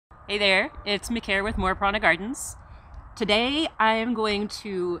Hey there, it's McCare with More Prana Gardens. Today I am going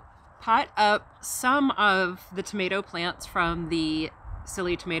to pot up some of the tomato plants from the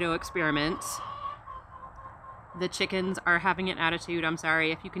silly tomato experiment. The chickens are having an attitude. I'm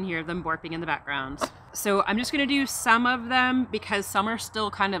sorry if you can hear them borping in the background. So I'm just going to do some of them because some are still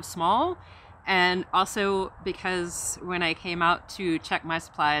kind of small, and also because when I came out to check my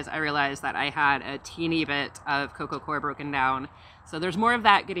supplies I realized that I had a teeny bit of cocoa coir broken down. So there's more of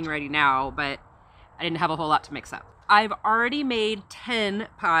that getting ready now, but I didn't have a whole lot to mix up. I've already made 10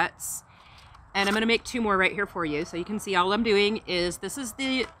 pots, and I'm going to make 2 more right here for you. So you can see all I'm doing is, this is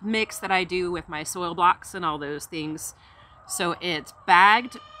the mix that I do with my soil blocks and all those things. So it's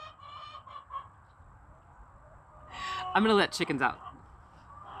bagged. I'm going to let chickens out.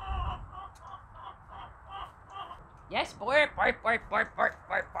 Yes, borp, borp, borp, borp, borp,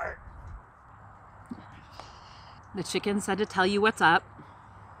 borp, borp. The chickens said to tell you what's up.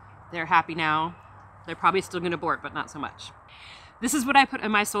 They're happy now. They're probably still going to borp, but not so much. This is what I put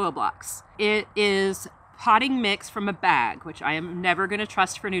in my soil blocks. It is potting mix from a bag, which I am never going to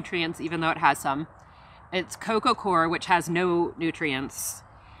trust for nutrients, even though it has some. It's cocoa coir, which has no nutrients.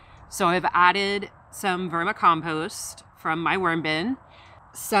 So I've added some vermicompost from my worm bin,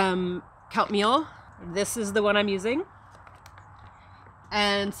 some kelp meal. This is the one I'm using.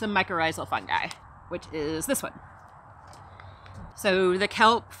 And some mycorrhizal fungi, which is this one. So the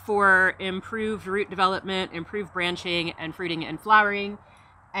kelp for improved root development, improved branching and fruiting and flowering,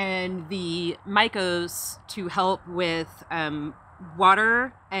 and the mycos to help with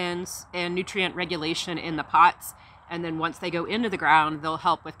water and nutrient regulation in the pots. And then once they go into the ground, they'll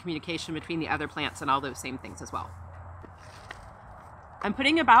help with communication between the other plants and all those same things as well. I'm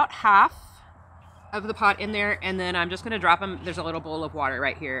putting about half of the pot in there, and then I'm just going to drop them. There's a little bowl of water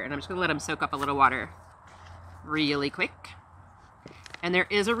right here, and I'm just going to let them soak up a little water really quick. And there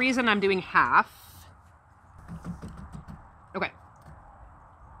is a reason I'm doing half. Okay.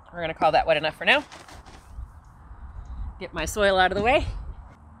 We're going to call that wet enough for now. Get my soil out of the way.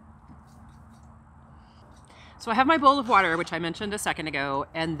 So I have my bowl of water, which I mentioned a second ago,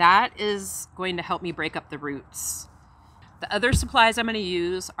 and that is going to help me break up the roots. The other supplies I'm going to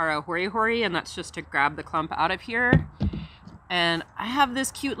use are a hori-hori, and that's just to grab the clump out of here. And I have this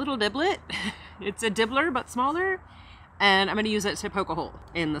cute little diblet. It's a dibbler, but smaller. And I'm going to use it to poke a hole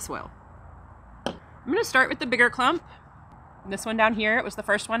in the soil. I'm going to start with the bigger clump. This one down here, it was the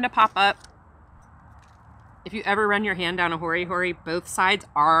first one to pop up. If you ever run your hand down a hori-hori, both sides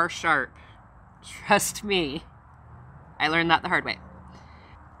are sharp. Trust me. I learned that the hard way.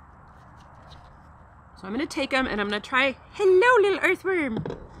 So I'm going to take them and I'm going to try, hello little earthworm.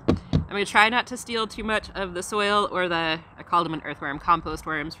 I'm going to try not to steal too much of the soil or I called them an earthworm, compost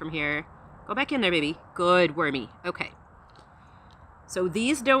worms from here. Go back in there, baby. Good, wormy. Okay. So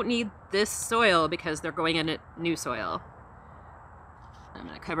these don't need this soil because they're going in new soil. I'm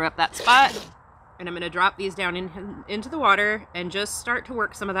going to cover up that spot, and I'm going to drop these down into the water and just start to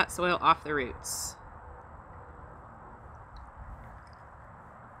work some of that soil off the roots.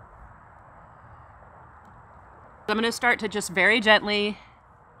 So I'm going to start to just very gently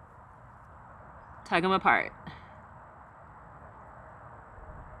tug them apart.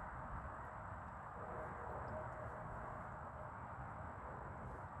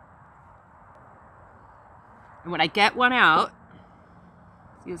 And when I get one out,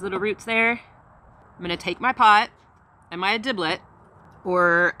 see these little roots there? I'm going to take my pot and my diblet,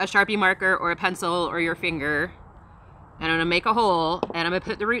 or a Sharpie marker or a pencil or your finger, and I'm going to make a hole, and I'm going to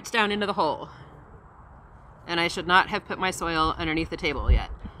put the roots down into the hole. And I should not have put my soil underneath the table yet.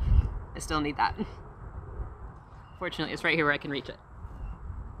 I still need that. Fortunately, it's right here where I can reach it.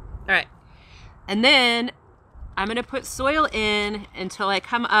 All right. And then I'm going to put soil in until I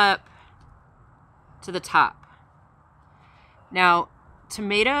come up to the top. Now,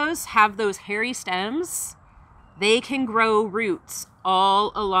 tomatoes have those hairy stems. They can grow roots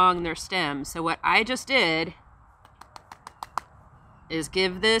all along their stems. So what I just did is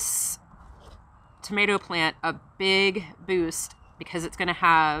give this tomato plant a big boost, because it's going to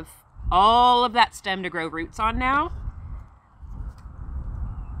have all of that stem to grow roots on now.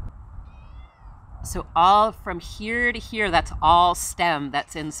 So all from here to here, that's all stem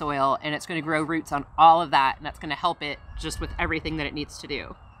that's in soil, and it's going to grow roots on all of that, and that's going to help it just with everything that it needs to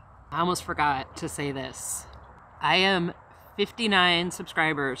do. I almost forgot to say this. I am 59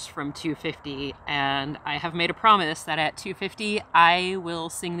 subscribers from 250, and I have made a promise that at 250 I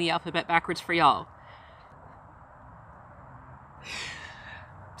will sing the alphabet backwards for y'all.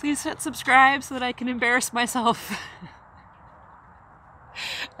 Please hit subscribe so that I can embarrass myself.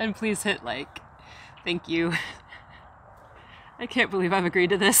 And please hit like. Thank you. I can't believe I've agreed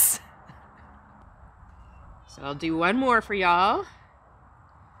to this. So I'll do one more for y'all.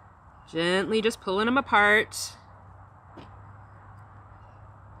 Gently just pulling them apart.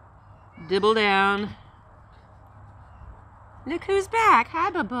 Dibble down. Look who's back.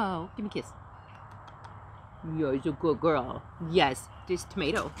 Hi, Bobo. Give me a kiss. You're a good girl. Yes, this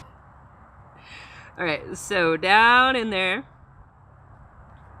tomato. All right, so down in there.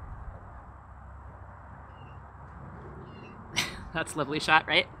 That's a lovely shot,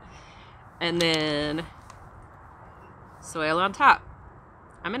 right? And then soil on top.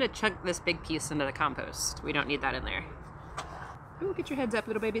 I'm gonna chunk this big piece into the compost. We don't need that in there. Ooh, get your heads up,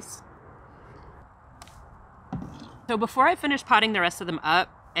 little babies. So before I finish potting the rest of them up,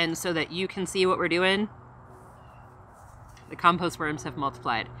 and so that you can see what we're doing, the compost worms have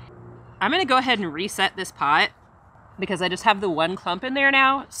multiplied. I'm gonna go ahead and reset this pot because I just have the one clump in there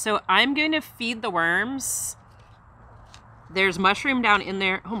now. So I'm going to feed the worms. There's mushroom down in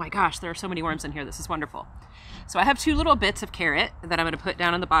there. Oh my gosh, there are so many worms in here. This is wonderful. So I have 2 little bits of carrot that I'm gonna put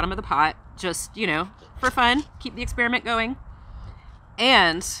down on the bottom of the pot, just, you know, for fun, keep the experiment going.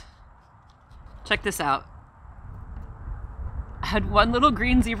 And check this out. I had one little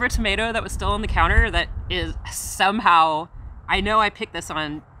green zebra tomato that was still on the counter that is somehow, I know I picked this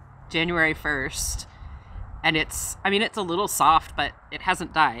on January 1st, and it's a little soft, but it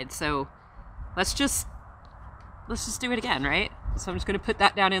hasn't died. So let's just do it again, right? So I'm just gonna put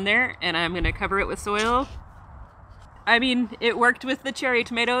that down in there and I'm gonna cover it with soil. I mean, it worked with the cherry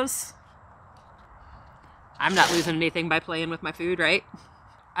tomatoes. I'm not losing anything by playing with my food, right?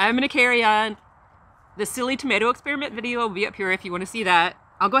 I'm gonna carry on. The silly tomato experiment video will be up here if you want to see that.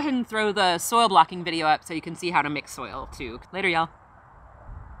 I'll go ahead and throw the soil blocking video up so you can see how to mix soil too. Later, y'all.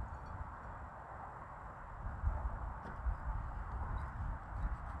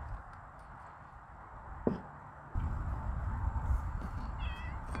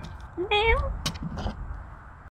 Meow.